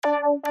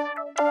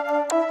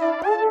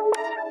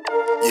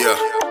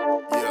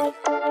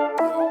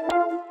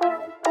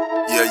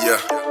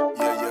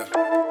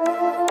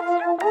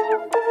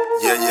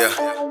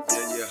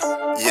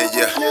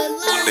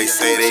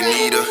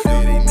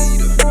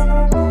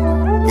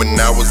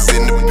I was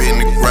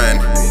independent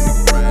grinding.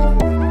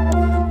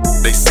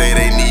 They say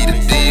they need a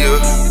deal.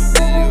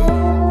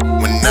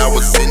 When I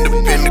was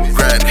independent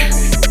grinding.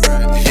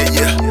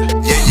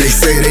 They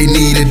say they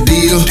need a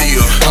deal.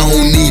 I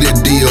don't need a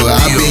deal.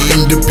 I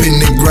been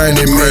independent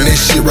grinding, man. That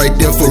shit right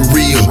there for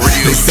real.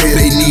 They say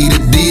they need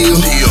a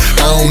deal.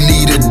 I don't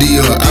need a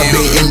deal. I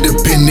been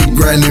independent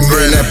grinding,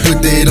 man. I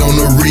put that on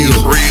the real.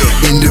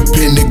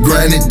 Independent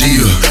grinding,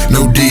 deal,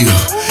 no deal,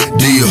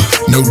 deal,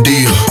 no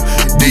deal,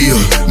 deal,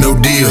 no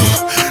deal.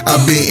 I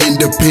been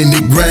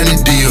independent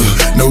grinding, deal,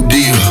 no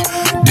deal,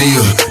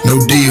 deal, no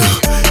deal,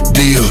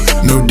 deal,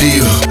 no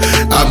deal.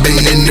 I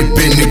been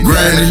independent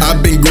grinding.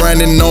 I've been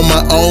grinding on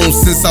my own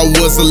since I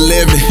was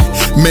 11.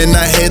 Man,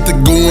 I had to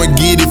go and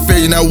get it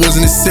fair and I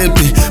wasn't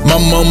accepted. My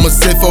mama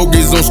said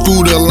focus on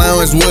school, the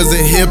allowance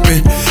wasn't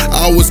helping.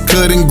 I was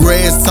cutting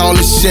grass, tall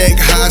as Shaq,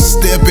 high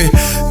stepping.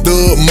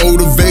 Thug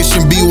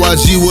motivation,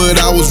 BYG what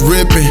I was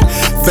ripping.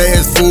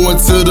 Fast forward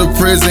to the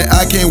present,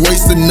 I can't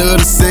waste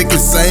another second.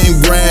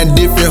 Same grind,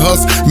 different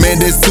hustle, man,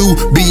 that's to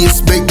be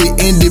expected.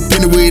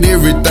 Independent with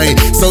everything,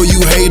 so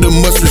you hater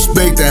must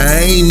respect it.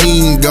 I ain't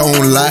even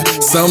gon' lie,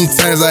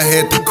 sometimes I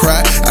had to cry.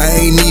 I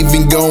ain't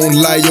even gon'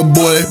 lie, your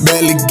boy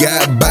barely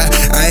got by.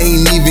 I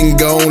ain't even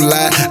gon'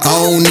 lie, I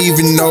don't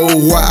even know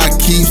why I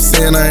keep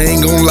saying I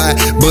ain't gon' lie,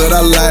 but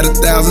I lied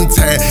 1,000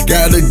 times.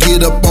 Gotta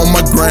get up on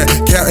my grind,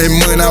 counting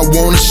money, I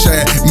wanna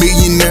shine.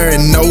 Millionaire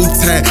in no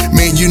time,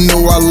 man, you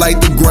know I like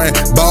to grind.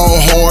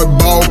 Ball hard,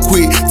 ball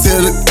quick,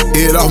 till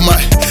it off my,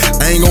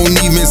 I ain't gon'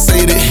 even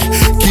say that.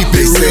 Keep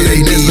it real,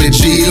 they need a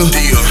deal.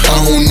 I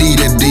don't need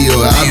a deal.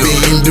 I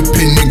been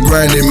independent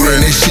grinding, man,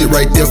 that shit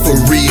right there for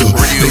real.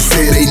 They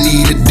say they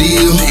need a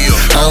deal.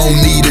 I don't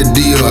need a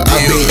deal. I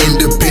been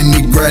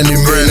independent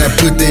grinding, man, I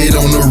put that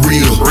on the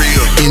real.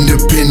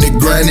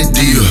 Independent grinding,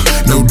 deal,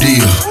 no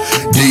deal,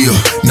 deal,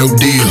 no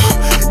deal,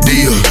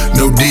 deal,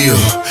 no deal.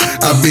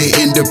 I been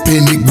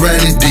independent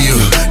grinding, deal,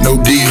 no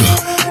deal,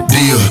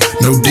 deal,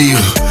 no deal,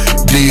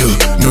 deal,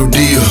 no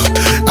deal.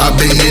 I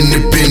been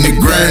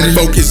independent grinding.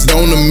 Focused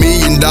on $1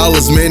 million,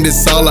 man,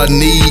 that's all I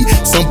need.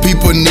 Some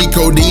people need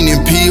codeine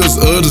and pills,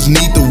 others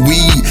need the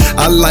weed.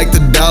 I like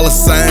the dollar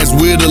signs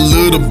with a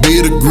little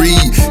bit of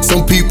greed.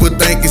 Some people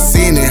think it's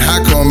in it,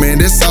 how come, man,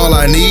 that's all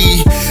I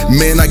need.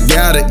 Man, I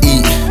gotta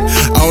eat,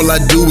 all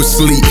I do is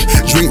sleep.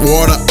 Drink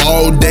water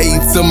all day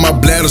till my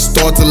bladder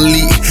start to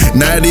leak.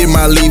 Not in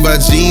my Levi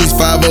jeans,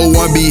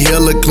 501 be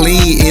hella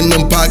clean. In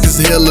them pockets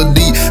hella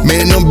deep,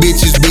 man, them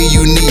bitches be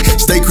unique.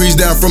 Stay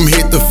creased down from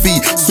head to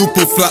feet.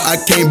 Super fly,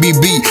 I can't be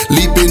beat.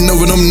 Leaping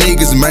over them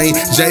niggas, man.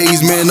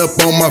 J's, man, up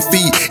on my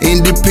feet.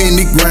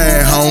 Independent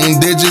grind,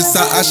 home. That's just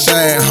how I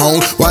shine,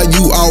 home. Why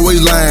you always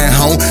lying,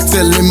 home?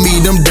 Telling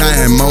me them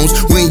diamonds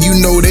when you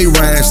know they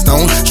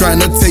rhinestones.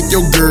 Trying to take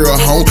your girl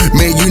home.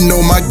 Man, you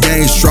know my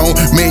game strong.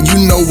 Man,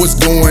 you know what's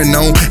going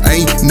on.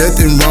 Ain't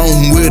nothing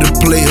wrong with a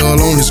player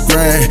on this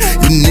grind.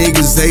 You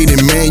niggas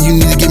hating, man. You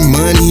need to get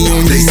money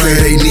on your mind. They say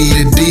they need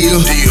a deal.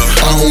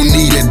 I don't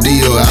need a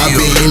deal. I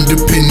been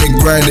independent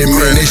grinding,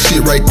 man. That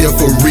shit right there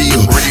for real.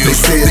 They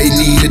say they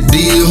need a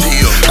deal.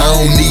 I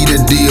don't need a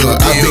deal.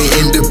 I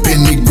been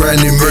independent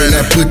grinding, man.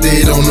 I put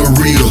that on the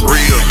real.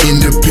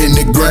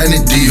 Independent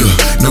grinding, deal,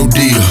 no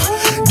deal,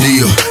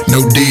 deal,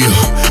 no deal,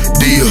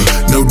 deal,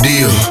 no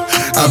deal.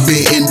 I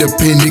been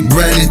independent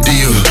grinding,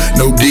 deal,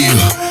 no deal,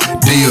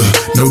 deal,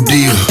 no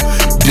deal,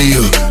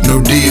 deal,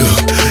 no deal.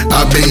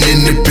 I been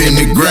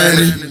independent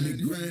grinding.